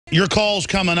Your call's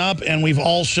coming up, and we've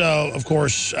also, of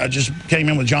course, just came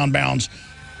in with John Bound's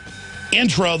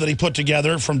intro that he put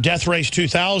together from Death Race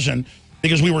 2000,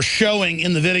 because we were showing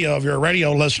in the video, of your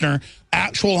radio listener,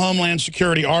 actual Homeland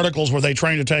Security articles where they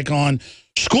train to take on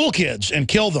school kids and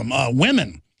kill them,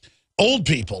 women, old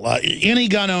people, any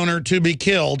gun owner to be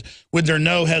killed with their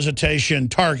no hesitation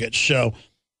targets. So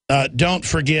don't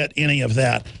forget any of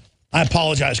that. I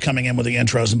apologize coming in with the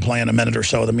intros and playing a minute or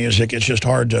so of the music. It's just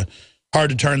hard to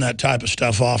turn that type of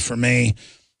stuff off for me.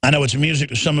 I know it's music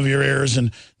to some of your ears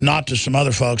and not to some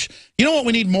other folks. You know what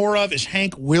we need more of is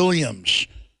Hank Williams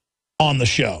on the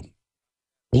show.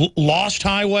 Lost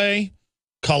Highway,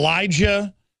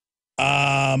 Kalijah,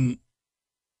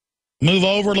 Move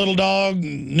Over Little Dog,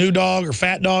 New Dog, or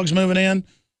Fat Dog's moving in.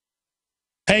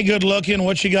 Hey, good looking,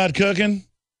 what you got cooking?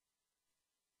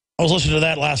 I was listening to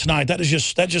that last night. That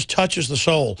just touches the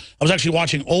soul. I was actually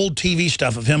watching old TV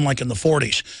stuff of him like in the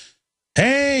 40s.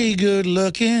 Hey, good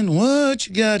looking, what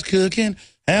you got cooking?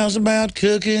 How's about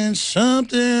cooking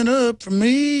something up for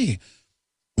me?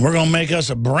 We're going to make us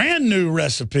a brand new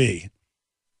recipe.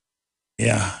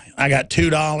 Yeah, I got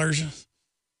 $2.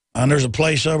 And there's a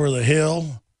place over the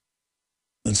hill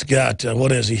that's got,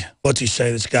 what's he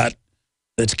say?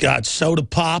 That's got soda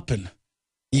pop and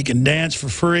you can dance for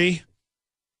free.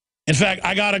 In fact,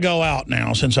 I got to go out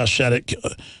now, since I said it,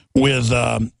 with,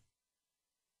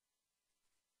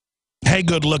 hey,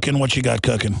 good looking, what you got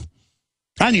cooking?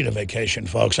 I need a vacation,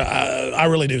 folks. I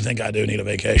really do think I do need a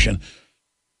vacation.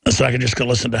 So I can just go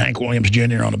listen to Hank Williams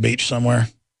Jr. on a beach somewhere.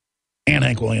 And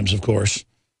Hank Williams, of course.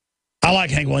 I like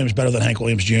Hank Williams better than Hank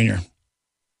Williams Jr.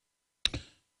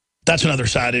 That's another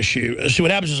side issue. See,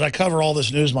 what happens is I cover all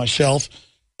this news myself,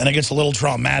 and it gets a little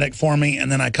traumatic for me,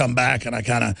 and then I come back and I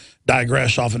kind of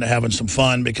digress off into having some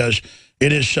fun because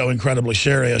it is so incredibly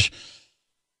serious.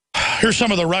 Here's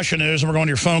some of the Russia news, and we're going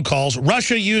to your phone calls.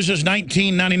 Russia uses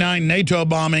 1999 NATO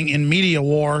bombing in media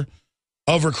war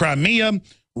over Crimea.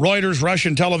 Reuters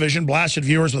Russian television blasted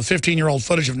viewers with 15-year-old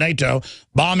footage of NATO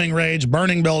bombing raids,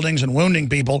 burning buildings, and wounding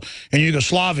people in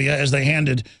Yugoslavia as they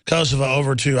handed Kosovo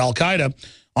over to al-Qaeda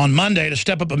on Monday to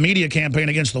step up a media campaign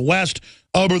against the West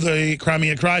over the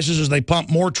Crimea crisis as they pump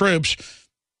more troops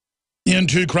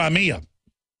into Crimea.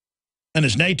 And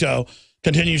as NATO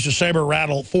continues to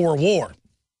saber-rattle for war.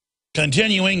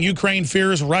 Continuing, Ukraine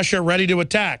fears Russia ready to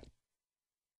attack.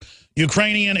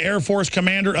 Ukrainian Air Force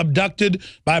commander abducted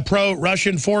by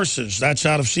pro-Russian forces. That's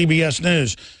out of CBS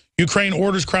News. Ukraine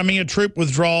orders Crimea troop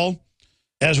withdrawal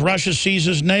as Russia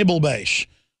seizes naval base.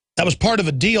 That was part of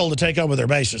a deal to take over their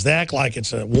bases. They act like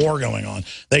it's a war going on.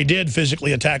 They did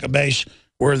physically attack a base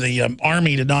where the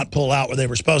army did not pull out where they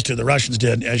were supposed to. The Russians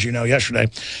did, as you know, yesterday.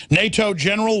 NATO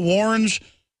general warns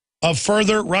of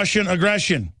further Russian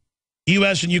aggression.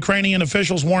 U.S. and Ukrainian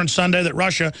officials warned Sunday that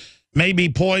Russia may be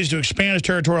poised to expand its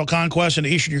territorial conquest into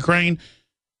eastern Ukraine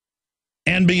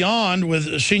and beyond,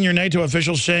 with senior NATO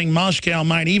officials saying Moscow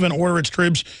might even order its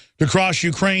troops to cross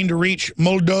Ukraine to reach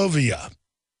Moldova.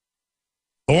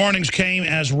 The warnings came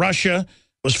as Russia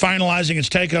was finalizing its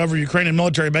takeover of Ukrainian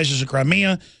military bases in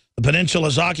Crimea. The peninsula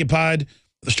is occupied at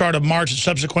the start of March and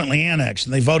subsequently annexed,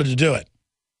 and they voted to do it.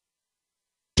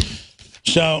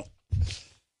 So,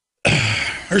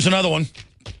 here's another one.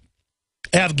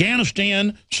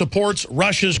 Afghanistan supports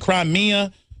Russia's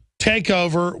Crimea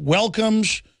takeover,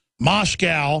 welcomes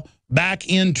Moscow back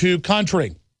into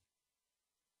country.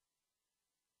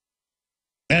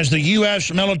 As the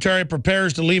U.S. military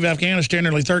prepares to leave Afghanistan,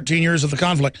 nearly 13 years of the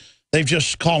conflict, they've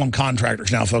just called them contractors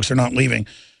now, folks. They're not leaving.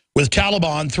 With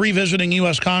Taliban, 3 visiting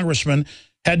U.S. congressmen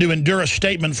had to endure a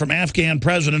statement from Afghan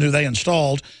president who they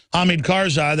installed, Hamid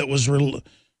Karzai, that was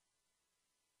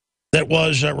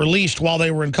released while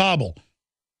they were in Kabul.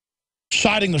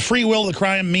 Citing the free will of the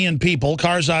Crimean people,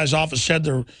 Karzai's office said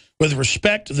with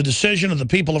respect to the decision of the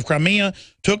people of Crimea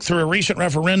took through a recent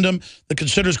referendum that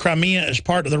considers Crimea as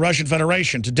part of the Russian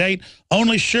Federation. To date,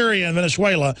 only Syria and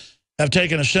Venezuela have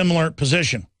taken a similar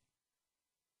position.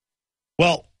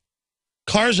 Well,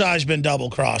 Karzai's been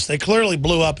double-crossed. They clearly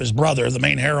blew up his brother, the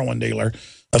main heroin dealer,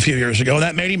 a few years ago.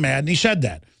 That made him mad, and he said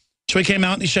that. So he came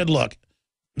out and he said, look,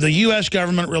 the U.S.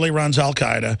 government really runs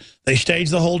al-Qaeda. They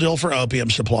staged the whole deal for opium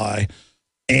supply,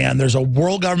 and there's a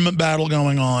world government battle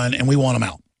going on, and we want them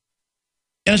out.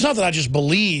 And it's not that I just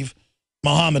believe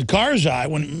Mohammed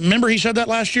Karzai. Remember he said that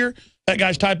last year? That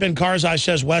guy's type in Karzai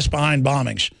says West behind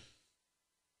bombings.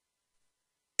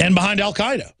 And behind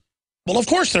al-Qaeda. Well, of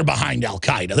course they're behind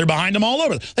al-Qaeda. They're behind them all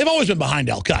over. They've always been behind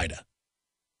al-Qaeda.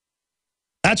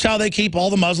 That's how they keep all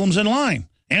the Muslims in line,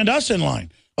 and us in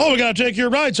line. Oh, we got to take your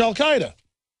rights, al-Qaeda.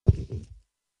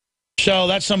 So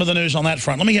that's some of the news on that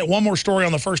front. Let me hit one more story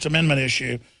on the First Amendment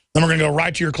issue Then we're going to go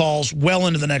right to your calls well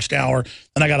into the next hour.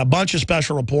 And I got a bunch of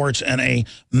special reports and a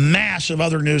mass of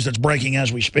other news that's breaking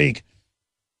as we speak.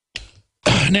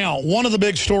 Now, one of the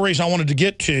big stories I wanted to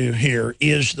get to here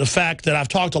is the fact that I've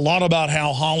talked a lot about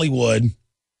how Hollywood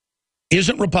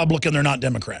isn't Republican, they're not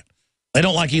Democrat. They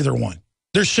don't like either one.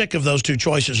 They're sick of those two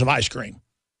choices of ice cream.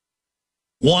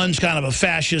 One's kind of a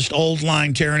fascist,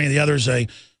 old-line tyranny. The other's a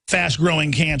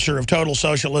fast-growing cancer of total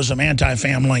socialism,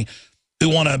 anti-family, who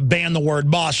want to ban the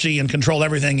word bossy and control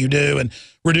everything you do and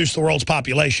reduce the world's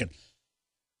population.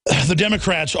 The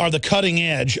Democrats are the cutting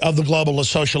edge of the globalist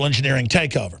social engineering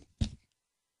takeover.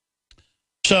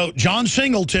 So John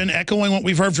Singleton, echoing what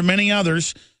we've heard from many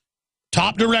others,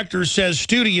 top director, says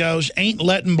studios ain't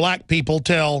letting black people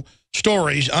tell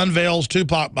stories, unveils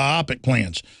Tupac biopic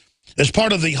plans. As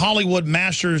part of the Hollywood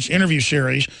Masters interview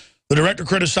series, the director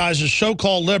criticizes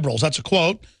so-called liberals. That's a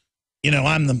quote. You know,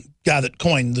 I'm the guy that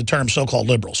coined the term so-called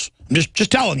liberals. I'm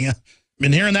just telling you. I've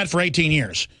been hearing that for 18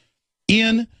 years.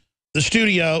 In the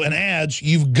studio and ads,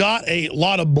 you've got a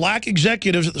lot of black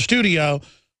executives at the studio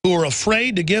who are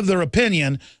afraid to give their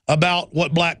opinion about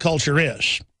what black culture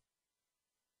is.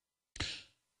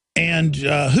 And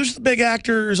who's the big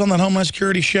actor who's on that Homeland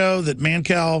Security show that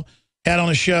Mancow had on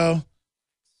his show?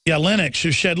 Yeah, Lennox,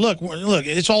 who said, look,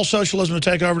 it's all socialism to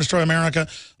take over, destroy America.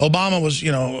 Obama was,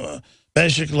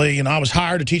 basically, I was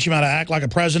hired to teach him how to act like a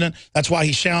president. That's why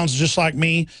he sounds just like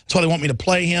me. That's why they want me to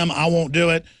play him. I won't do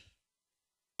it.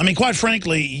 I mean, quite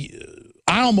frankly,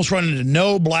 I almost run into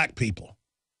no black people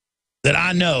that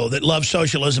I know that love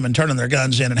socialism and turning their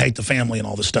guns in and hate the family and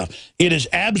all this stuff. It is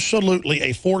absolutely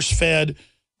a force-fed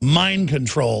mind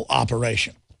control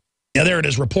operation. Yeah, there it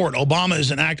is, report. Obama is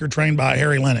an actor trained by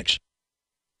Harry Lennox.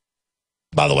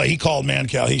 By the way, he called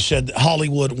Mancow. He said that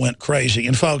Hollywood went crazy.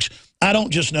 And folks, I don't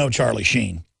just know Charlie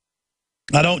Sheen.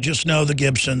 I don't just know the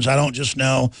Gibsons. I don't just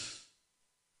know,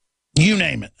 you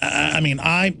name it. I mean,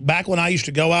 back when I used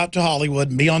to go out to Hollywood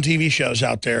and be on TV shows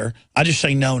out there, I just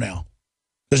say no now.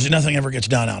 Because nothing ever gets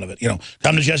done out of it.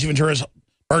 Come to Jesse Ventura's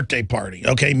birthday party.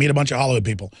 Okay, meet a bunch of Hollywood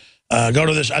people. Go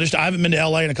to this. I haven't been to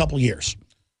L.A. in a couple of years.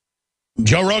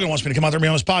 Joe Rogan wants me to come out there and be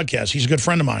on his podcast. He's a good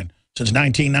friend of mine since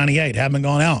 1998. Haven't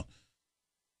gone out.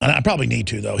 And I probably need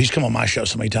to, though. He's come on my show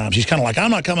so many times. He's kind of like,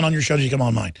 I'm not coming on your show, you come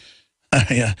on mine.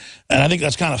 Yeah, and I think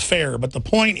that's kind of fair. But the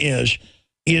point is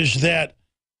that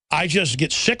I just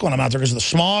get sick when I'm out there because of the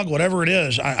smog, whatever it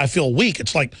is. I feel weak.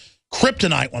 It's like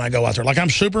kryptonite when I go out there. Like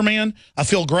I'm Superman. I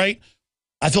feel great.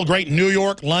 I feel great in New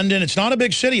York, London. It's not a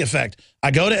big city effect. I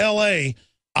go to L.A.,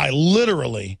 I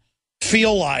literally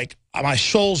feel like my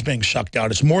soul's being sucked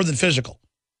out. It's more than physical.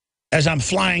 As I'm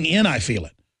flying in, I feel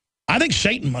it. I think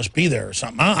Satan must be there or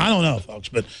something. I don't know, folks,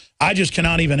 but I just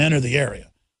cannot even enter the area.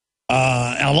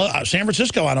 San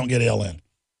Francisco, I don't get ill in.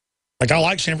 Like, I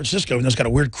like San Francisco, and it's got a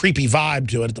weird, creepy vibe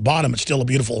to it. At the bottom, it's still a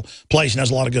beautiful place and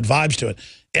has a lot of good vibes to it.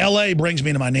 L.A. brings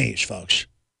me to my knees, folks.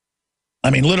 I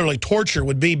mean, literally, torture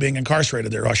would be being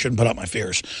incarcerated there. I shouldn't put up my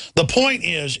fears. The point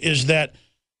is that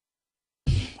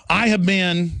I have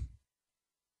been,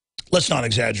 let's not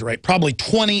exaggerate, probably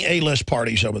 20 A-list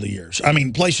parties over the years. I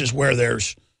mean, places where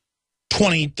there's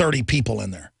 20, 30 people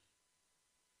in there.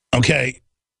 Okay?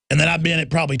 And then I've been at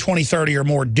probably 20, 30 or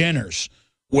more dinners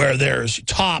where there's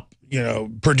top,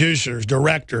 producers,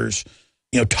 directors,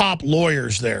 top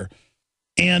lawyers there.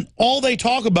 And all they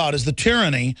talk about is the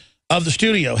tyranny of the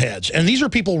studio heads. And these are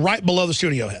people right below the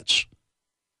studio heads.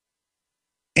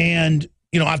 And,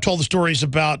 I've told the stories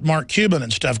about Mark Cuban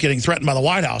and stuff getting threatened by the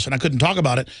White House, and I couldn't talk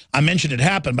about it. I mentioned it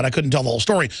happened, but I couldn't tell the whole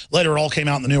story. Later, it all came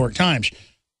out in the New York Times.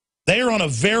 They are on a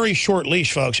very short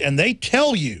leash, folks, and they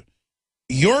tell you,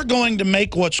 you're going to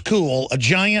make what's cool a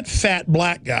giant, fat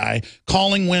black guy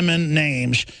calling women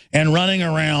names and running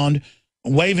around,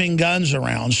 waving guns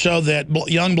around so that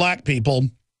young black people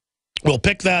will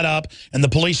pick that up, and the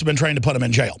police have been trained to put them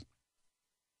in jail.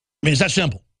 I mean, it's that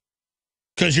simple.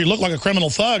 Because you look like a criminal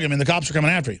thug, I mean, the cops are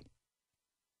coming after you.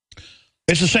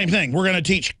 It's the same thing. We're going to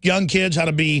teach young kids how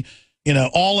to be,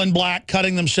 all in black,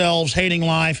 cutting themselves, hating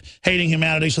life, hating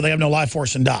humanity, so they have no life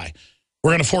force and die.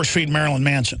 We're going to force feed Marilyn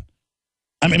Manson.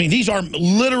 I mean, these are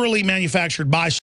literally manufactured by